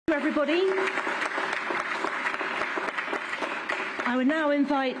Everybody. I would now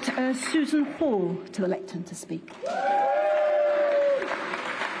invite Susan Hall to the lectern to speak.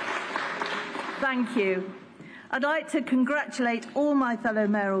 Thank you. I'd like to congratulate all my fellow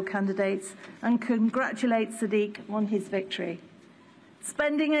mayoral candidates and congratulate Sadiq on his victory.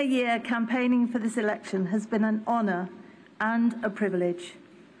 Spending a year campaigning for this election has been an honour and a privilege.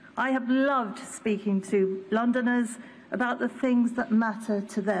 I have loved speaking to Londoners about the things that matter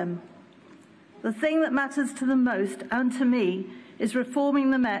to them. The thing that matters to them most, and to me, is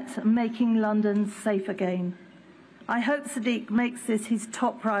reforming the Met and making London safe again. I hope Sadiq makes this his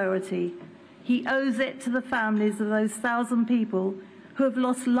top priority. He owes it to the families of those 1,000 people who have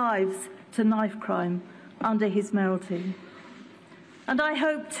lost lives to knife crime under his mayoralty. And I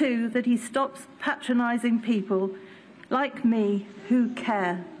hope, too, that he stops patronising people like me who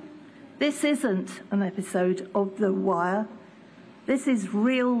care. This isn't an episode of The Wire. This is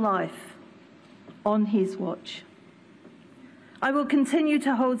real life on his watch. I will continue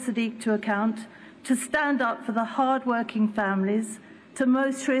to hold Sadiq to account, to stand up for the hard-working families, to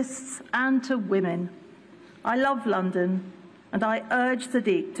motorists and to women. I love London, and I urge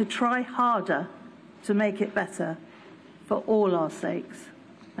Sadiq to try harder to make it better for all our sakes.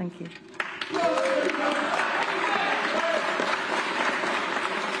 Thank you.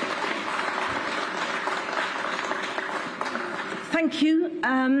 Thank you.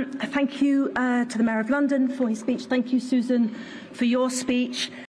 Thank you to the Mayor of London for his speech. Thank you, Susan, for your speech.